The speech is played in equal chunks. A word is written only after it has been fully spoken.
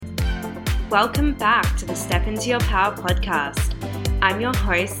Welcome back to the Step Into Your Power podcast. I'm your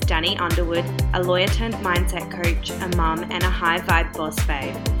host, Danny Underwood, a lawyer turned mindset coach, a mum, and a high vibe boss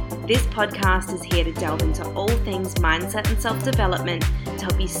babe. This podcast is here to delve into all things mindset and self-development to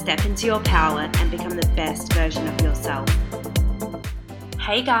help you step into your power and become the best version of yourself.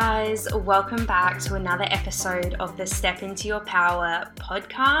 Hey guys, welcome back to another episode of the Step Into Your Power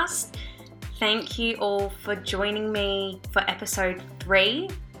podcast. Thank you all for joining me for episode 3.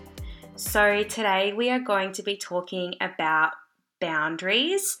 So today we are going to be talking about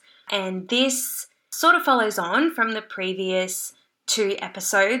boundaries, and this sort of follows on from the previous 2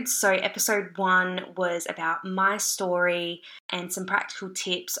 episodes. So episode 1 was about my story and some practical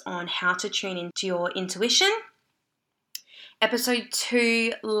tips on how to tune into your intuition. Episode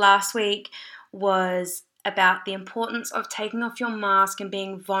 2 last week was about the importance of taking off your mask and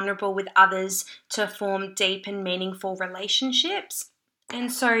being vulnerable with others to form deep and meaningful relationships. And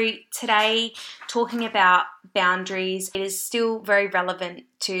so today, talking about boundaries, it is still very relevant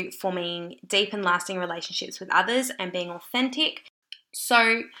to forming deep and lasting relationships with others and being authentic.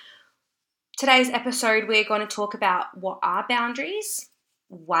 So today's episode, we're going to talk about what are boundaries,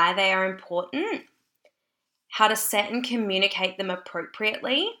 why they are important, how to set and communicate them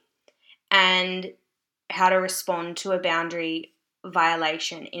appropriately, and how to respond to a boundary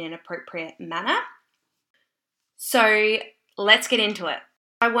violation in an appropriate manner. So let's get into it.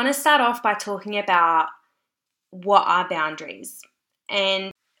 I want to start off by talking about what are boundaries.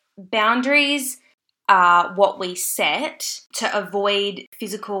 And boundaries are what we set to avoid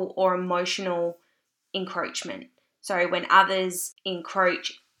physical or emotional encroachment. So when others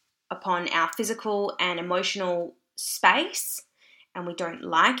encroach upon our physical and emotional space and we don't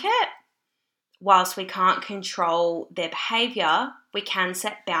like it, whilst we can't control their behaviour, we can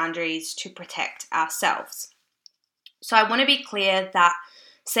set boundaries to protect ourselves. So I want to be clear that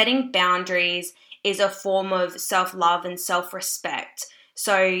setting boundaries is a form of self-love and self-respect.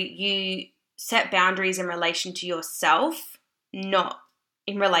 So you set boundaries in relation to yourself, not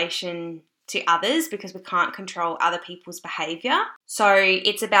in relation to others, because we can't control other people's behaviour. So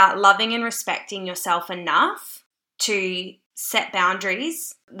it's about loving and respecting yourself enough to set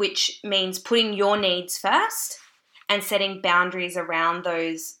boundaries, which means putting your needs first and setting boundaries around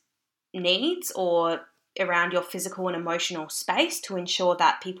those needs or around your physical and emotional space to ensure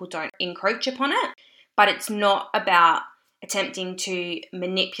that people don't encroach upon it. But it's not about attempting to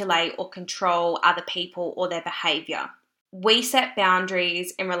manipulate or control other people or their behaviour. We set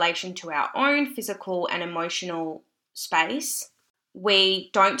boundaries in relation to our own physical and emotional space. We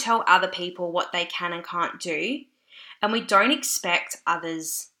don't tell other people what they can and can't do, and we don't expect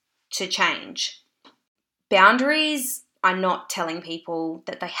others to change. Boundaries are not telling people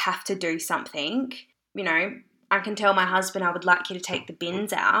that they have to do something. You know, I can tell my husband I would like you to take the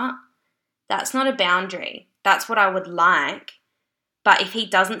bins out. That's not a boundary. That's what I would like. But if he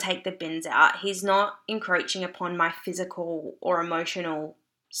doesn't take the bins out, he's not encroaching upon my physical or emotional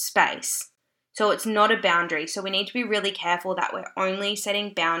space. So it's not a boundary. So we need to be really careful that we're only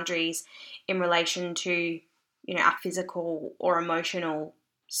setting boundaries in relation to, our physical or emotional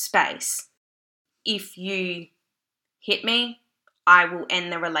space. If you hit me, I will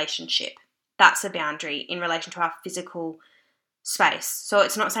end the relationship. That's a boundary in relation to our physical space. So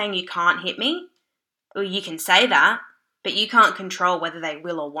it's not saying you can't hit me, or you can say that, but you can't control whether they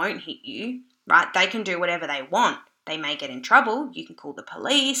will or won't hit you, right? They can do whatever they want. They may get in trouble. You can call the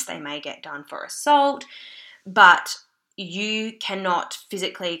police. They may get done for assault, but you cannot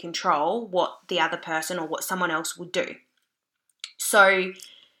physically control what the other person or what someone else will do. So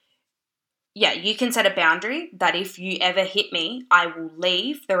yeah, you can set a boundary that if you ever hit me, I will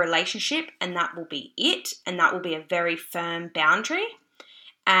leave the relationship and that will be it. And that will be a very firm boundary.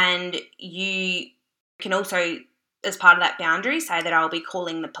 And you can also, as part of that boundary, say that I'll be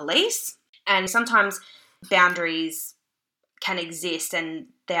calling the police. And sometimes boundaries can exist and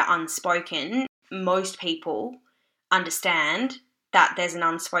they're unspoken. Most people understand that there's an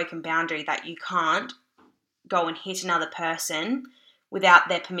unspoken boundary that you can't go and hit another person without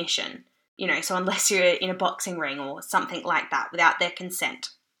their permission. So unless you're in a boxing ring or something like that, without their consent.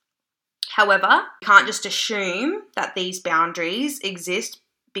 However, you can't just assume that these boundaries exist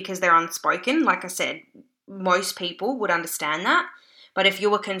because they're unspoken. Like I said, most people would understand that. But if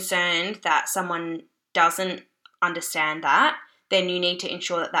you were concerned that someone doesn't understand that, then you need to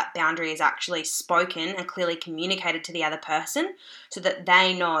ensure that that boundary is actually spoken and clearly communicated to the other person so that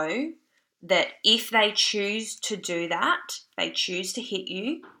they know that if they choose to do that, they choose to hit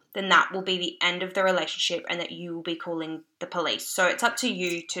you, then that will be the end of the relationship and that you will be calling the police. So it's up to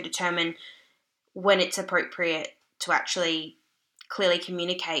you to determine when it's appropriate to actually clearly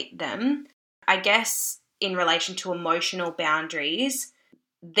communicate them I guess in relation to emotional boundaries,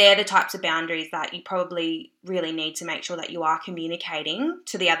 they're the types of boundaries that you probably really need to make sure that you are communicating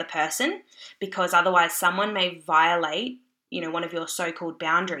to the other person, because otherwise someone may violate, one of your so-called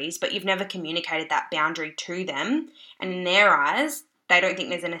boundaries, but you've never communicated that boundary to them. And in their eyes, they don't think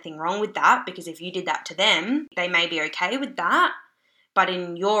there's anything wrong with that, because if you did that to them, they may be okay with that. But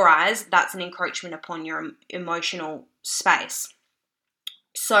in your eyes, that's an encroachment upon your emotional space.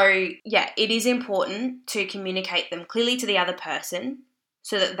 So, yeah, it is important to communicate them clearly to the other person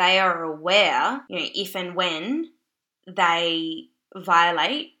so that they are aware, if and when they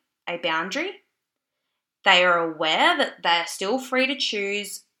violate a boundary. They are aware that they're still free to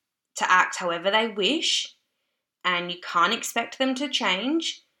choose to act however they wish, and you can't expect them to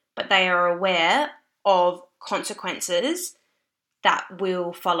change, but they are aware of consequences that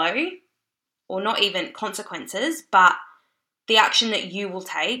will follow, or not even consequences, but the action that you will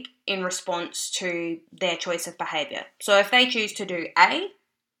take in response to their choice of behaviour. So if they choose to do A,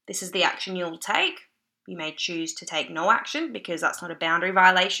 this is the action you'll take. You may choose to take no action because that's not a boundary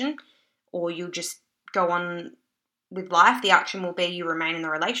violation, or you'll just go on with life. The action will be you remain in the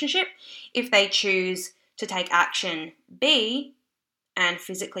relationship. If they choose to take action B and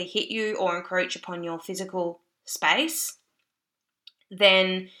physically hit you or encroach upon your physical space,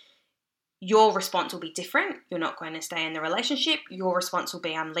 then your response will be different. You're not going to stay in the relationship. Your response will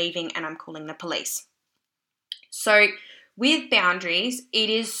be, I'm leaving and I'm calling the police. So with boundaries, it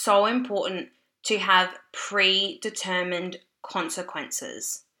is so important to have predetermined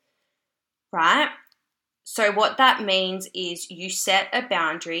consequences, right? So what that means is you set a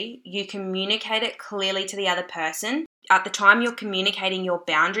boundary, you communicate it clearly to the other person. At the time you're communicating your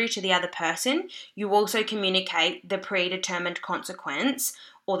boundary to the other person, you also communicate the predetermined consequence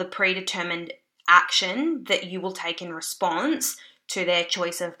or the predetermined action that you will take in response to their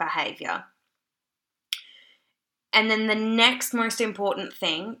choice of behaviour. And then the next most important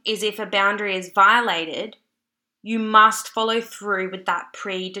thing is if a boundary is violated, you must follow through with that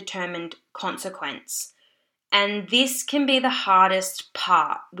predetermined consequence. And this can be the hardest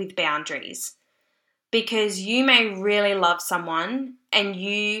part with boundaries, because you may really love someone and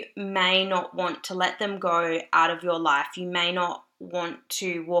you may not want to let them go out of your life. You may not want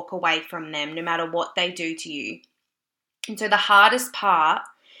to walk away from them no matter what they do to you. And so the hardest part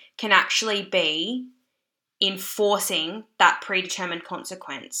can actually be enforcing that predetermined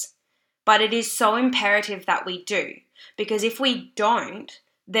consequence. But it is so imperative that we do, because if we don't,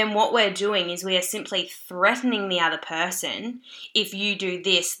 then what we're doing is we are simply threatening the other person. If you do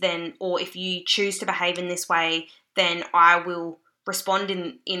this, then, or if you choose to behave in this way, then I will respond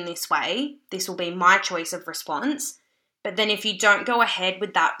in this way. This will be my choice of response. But then if you don't go ahead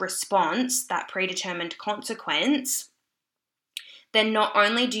with that response, that predetermined consequence, then not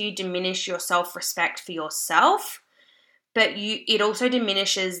only do you diminish your self-respect for yourself, but it also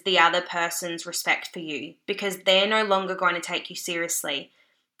diminishes the other person's respect for you, because they're no longer going to take you seriously.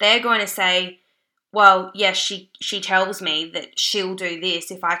 They're going to say, well, yes, she tells me that she'll do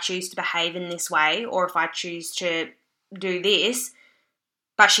this if I choose to behave in this way, or if I choose to do this,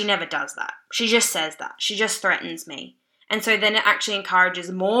 but she never does that. She just says that. She just threatens me. And so then it actually encourages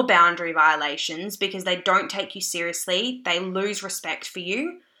more boundary violations because they don't take you seriously. They lose respect for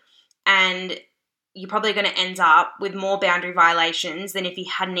you, and you're probably going to end up with more boundary violations than if you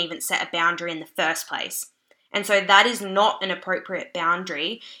hadn't even set a boundary in the first place. And so that is not an appropriate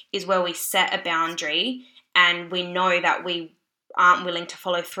boundary, is where we set a boundary and we know that we aren't willing to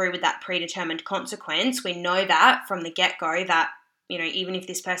follow through with that predetermined consequence. We know that from the get-go that, even if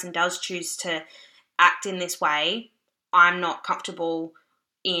this person does choose to act in this way, I'm not comfortable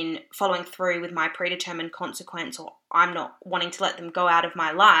in following through with my predetermined consequence, or I'm not wanting to let them go out of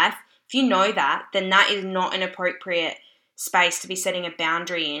my life. If you know that, then that is not an appropriate space to be setting a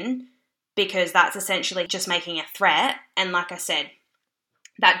boundary in, because that's essentially just making a threat. And like I said,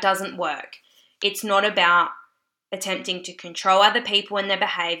 that doesn't work. It's not about attempting to control other people and their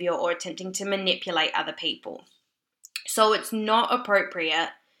behavior or attempting to manipulate other people. So it's not appropriate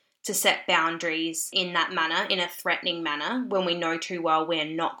to set boundaries in that manner, in a threatening manner, when we know too well we're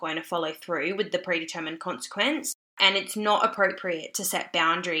not going to follow through with the predetermined consequence. And it's not appropriate to set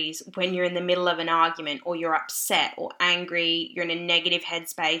boundaries when you're in the middle of an argument, or you're upset or angry, you're in a negative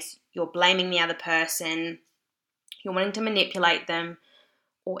headspace, you're blaming the other person, you're wanting to manipulate them,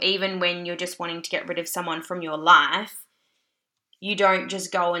 or even when you're just wanting to get rid of someone from your life. You don't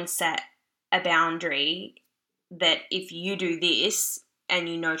just go and set a boundary that if you do this, and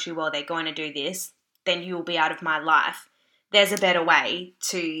you know too well they're going to do this, then you will be out of my life. There's a better way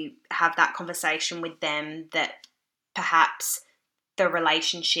to have that conversation with them, that perhaps the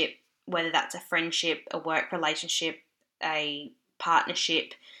relationship whether that's a friendship, a work relationship, a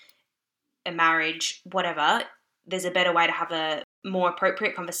partnership, a marriage, whatever, there's a better way to have a more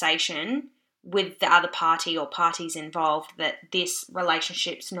appropriate conversation with the other party or parties involved that this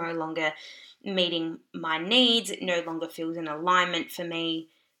relationship's no longer meeting my needs, it no longer feels in alignment for me,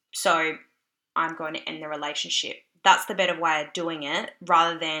 so I'm going to end the relationship. That's the better way of doing it,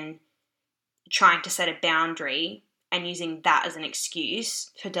 rather than trying to set a boundary and using that as an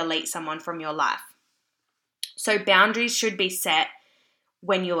excuse to delete someone from your life. So boundaries should be set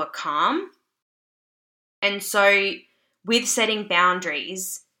when you are calm. And so with setting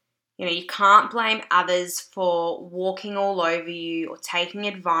boundaries, you can't blame others for walking all over you or taking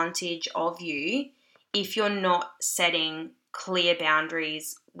advantage of you if you're not setting clear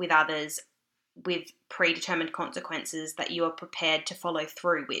boundaries with others with predetermined consequences that you are prepared to follow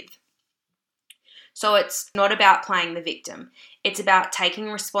through with. So it's not about playing the victim. It's about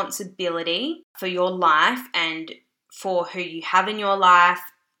taking responsibility for your life and for who you have in your life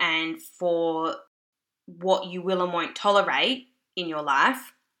and for what you will and won't tolerate in your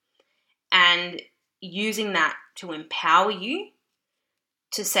life, and using that to empower you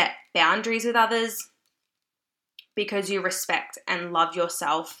to set boundaries with others because you respect and love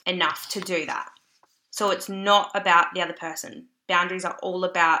yourself enough to do that. So it's not about the other person. Boundaries are all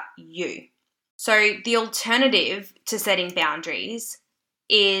about you. So the alternative to setting boundaries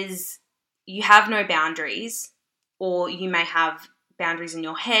is you have no boundaries, or you may have boundaries in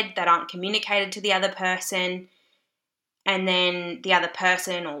your head that aren't communicated to the other person, and then the other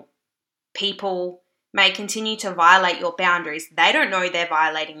person or people may continue to violate your boundaries. They don't know they're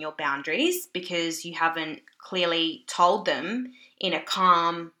violating your boundaries because you haven't clearly told them in a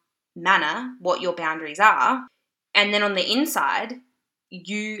calm manner what your boundaries are. And then on the inside,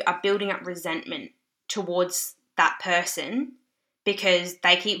 you are building up resentment towards that person because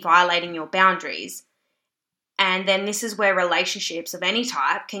they keep violating your boundaries. And then this is where relationships of any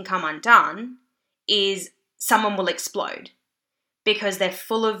type can come undone, is someone will explode because they're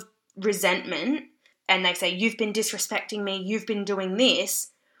full of resentment and they say, you've been disrespecting me, you've been doing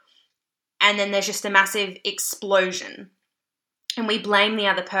this, and then there's just a massive explosion and we blame the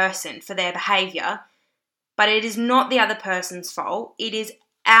other person for their behaviour, but it is not the other person's fault. It is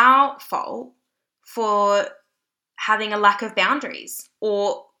our fault for having a lack of boundaries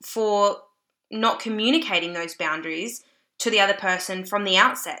or for not communicating those boundaries to the other person from the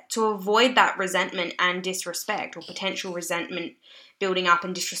outset to avoid that resentment and disrespect, or potential resentment building up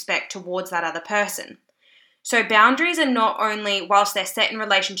and disrespect towards that other person. So boundaries are not only, whilst they're set in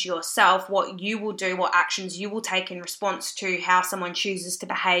relation to yourself, what you will do, what actions you will take in response to how someone chooses to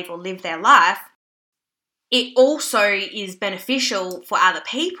behave or live their life, it also is beneficial for other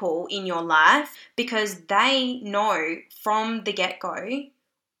people in your life because they know from the get-go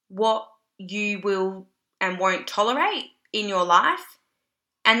what you will and won't tolerate in your life,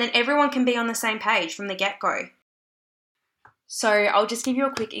 and then everyone can be on the same page from the get-go. So I'll just give you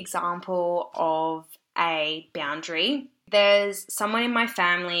a quick example of a boundary. There's someone in my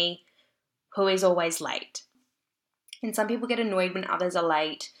family who is always late. And some people get annoyed when others are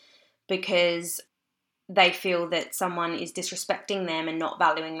late because they feel that someone is disrespecting them and not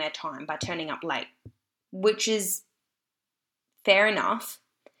valuing their time by turning up late, which is fair enough.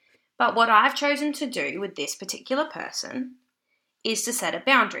 But what I've chosen to do with this particular person is to set a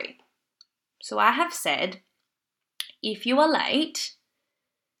boundary. So I have said, if you are late,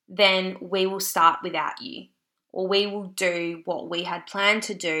 then we will start without you, or we will do what we had planned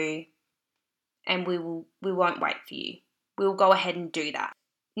to do and we won't wait for you. We'll go ahead and do that.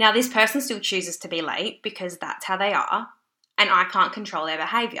 Now, this person still chooses to be late because that's how they are, and I can't control their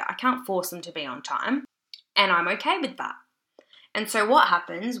behaviour. I can't force them to be on time, and I'm okay with that. And so what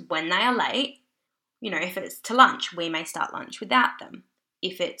happens when they are late, if it's to lunch, we may start lunch without them.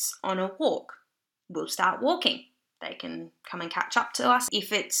 If it's on a walk, we'll start walking. They can come and catch up to us.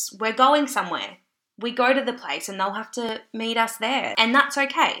 If it's we're going somewhere, we go to the place and they'll have to meet us there. And that's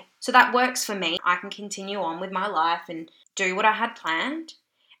okay. So that works for me. I can continue on with my life and do what I had planned.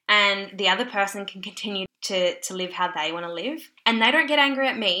 And the other person can continue to live how they want to live. And they don't get angry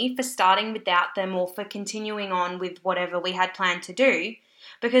at me for starting without them or for continuing on with whatever we had planned to do,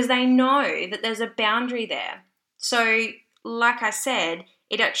 because they know that there's a boundary there. So, like I said,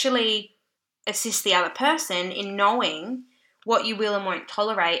 it actually assist the other person in knowing what you will and won't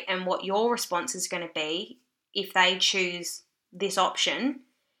tolerate and what your response is going to be if they choose this option.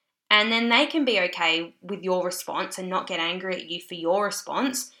 And then they can be okay with your response and not get angry at you for your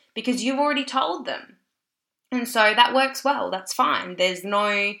response because you've already told them. And so that works well. That's fine. There's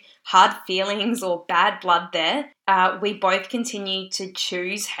no hard feelings or bad blood there. We both continue to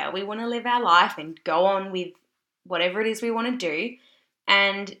choose how we want to live our life and go on with whatever it is we want to do.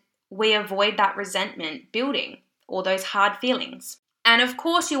 And we avoid that resentment building or those hard feelings. And of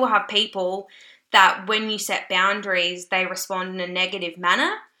course, you will have people that when you set boundaries, they respond in a negative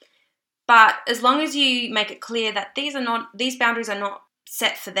manner. But as long as you make it clear that these boundaries are not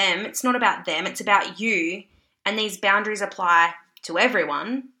set for them, it's not about them, it's about you. And these boundaries apply to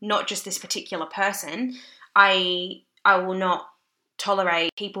everyone, not just this particular person. I will not tolerate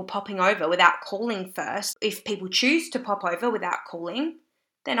people popping over without calling first. If people choose to pop over without calling,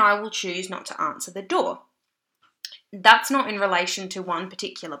 then I will choose not to answer the door. That's not in relation to one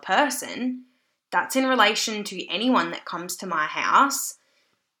particular person. That's in relation to anyone that comes to my house.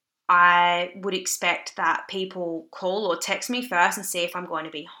 I would expect that people call or text me first and see if I'm going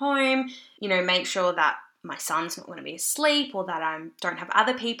to be home, make sure that my son's not going to be asleep or that I don't have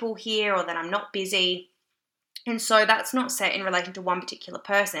other people here or that I'm not busy. And so that's not set in relation to one particular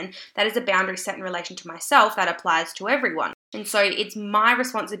person. That is a boundary set in relation to myself that applies to everyone. And so it's my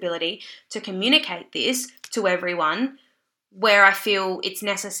responsibility to communicate this to everyone where I feel it's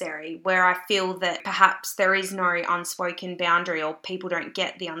necessary, where I feel that perhaps there is no unspoken boundary or people don't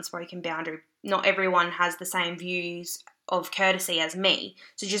get the unspoken boundary. Not everyone has the same views of courtesy as me.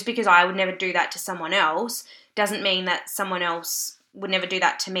 So just because I would never do that to someone else doesn't mean that someone else would never do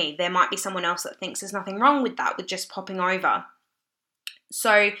that to me. There might be someone else that thinks there's nothing wrong with that, with just popping over.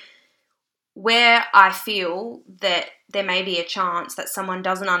 So where I feel that there may be a chance that someone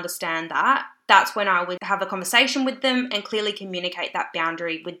doesn't understand that, that's when I would have a conversation with them and clearly communicate that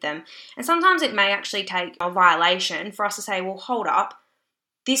boundary with them. And sometimes it may actually take a violation for us to say, well, hold up,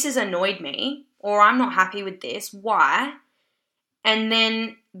 this has annoyed me, or I'm not happy with this. Why? And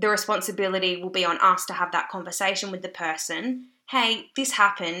then the responsibility will be on us to have that conversation with the person. Hey, this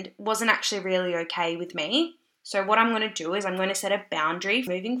happened, wasn't actually really okay with me. So what I'm going to do is I'm going to set a boundary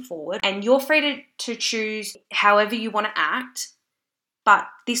moving forward, and you're free to choose however you want to act, but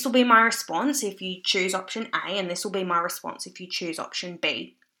this will be my response if you choose option A, and this will be my response if you choose option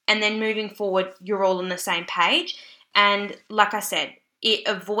B. And then moving forward, you're all on the same page. And like I said, it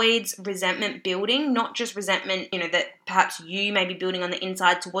avoids resentment building, not just resentment, that perhaps you may be building on the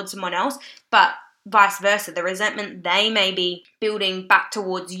inside towards someone else, but vice versa, the resentment they may be building back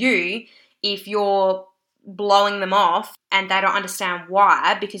towards you if you're blowing them off and they don't understand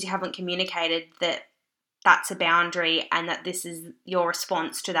why, because you haven't communicated that that's a boundary and that this is your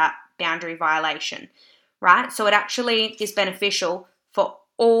response to that boundary violation, right? So it actually is beneficial for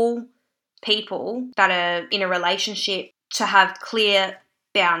all people that are in a relationship to have clear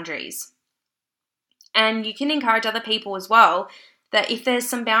boundaries. And you can encourage other people as well that if there's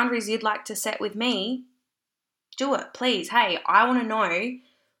some boundaries you'd like to set with me, do it, please. Hey, I want to know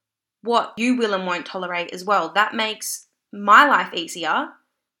what you will and won't tolerate as well. That makes my life easier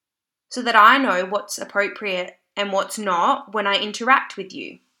so that I know what's appropriate and what's not when I interact with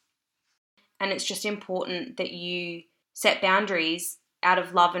you. And it's just important that you set boundaries out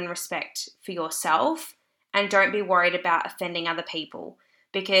of love and respect for yourself, and don't be worried about offending other people,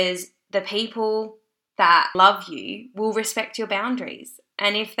 because the people that love you will respect your boundaries.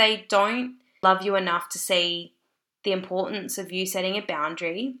 And if they don't love you enough to see the importance of you setting a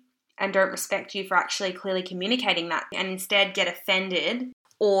boundary and don't respect you for actually clearly communicating that, and instead get offended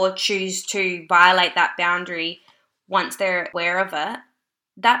or choose to violate that boundary once they're aware of it,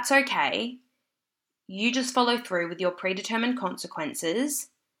 that's okay. You just follow through with your predetermined consequences,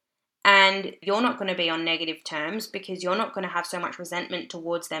 and you're not going to be on negative terms because you're not going to have so much resentment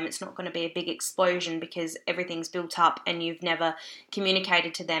towards them. It's not going to be a big explosion because everything's built up and you've never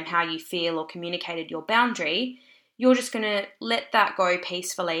communicated to them how you feel or communicated your boundary. You're just going to let that go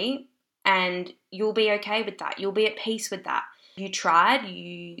peacefully, and you'll be okay with that. You'll be at peace with that. You tried,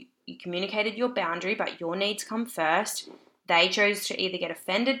 you communicated your boundary, but your needs come first. They chose to either get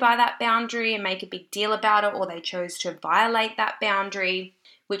offended by that boundary and make a big deal about it, or they chose to violate that boundary,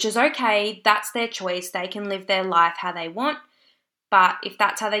 which is okay. That's their choice. They can live their life how they want. But if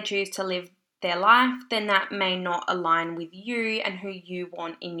that's how they choose to live their life, then that may not align with you and who you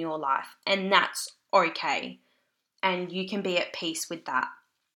want in your life. And that's okay. And you can be at peace with that.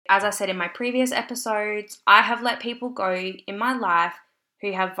 As I said in my previous episodes, I have let people go in my life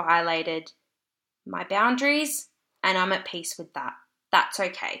who have violated my boundaries, and I'm at peace with that. That's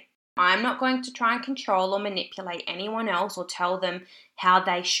okay. I'm not going to try and control or manipulate anyone else or tell them how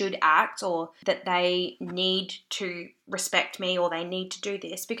they should act or that they need to respect me or they need to do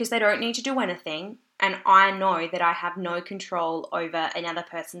this, because they don't need to do anything. And I know that I have no control over another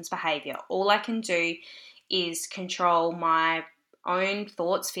person's behavior. All I can do is control my own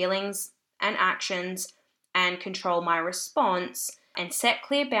thoughts, feelings, and actions, and control my response, and set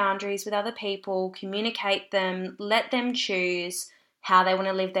clear boundaries with other people, communicate them, let them choose how they want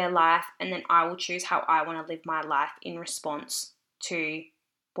to live their life, and then I will choose how I want to live my life in response to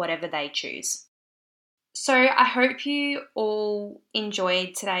whatever they choose. So I hope you all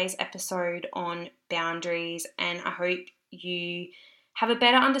enjoyed today's episode on boundaries, and I hope you have a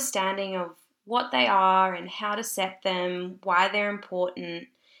better understanding of what they are and how to set them, why they're important,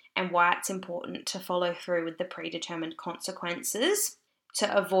 and why it's important to follow through with the predetermined consequences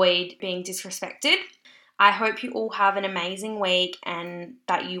to avoid being disrespected. I hope you all have an amazing week and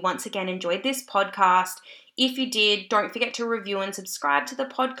that you once again enjoyed this podcast. If you did, don't forget to review and subscribe to the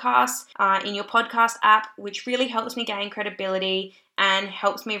podcast in your podcast app, which really helps me gain credibility and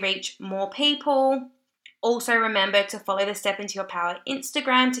helps me reach more people. Also, remember to follow the Step Into Your Power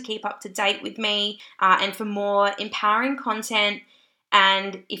Instagram to keep up to date with me and for more empowering content.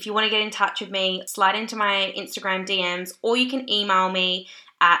 And if you want to get in touch with me, slide into my Instagram DMs, or you can email me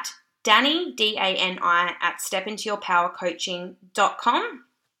at Dani, D-A-N-I, at stepintoyourpowercoaching.com.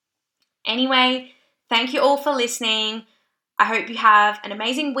 Anyway, thank you all for listening. I hope you have an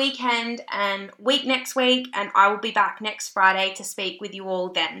amazing weekend and week next week, and I will be back next Friday to speak with you all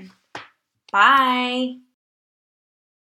then. Bye.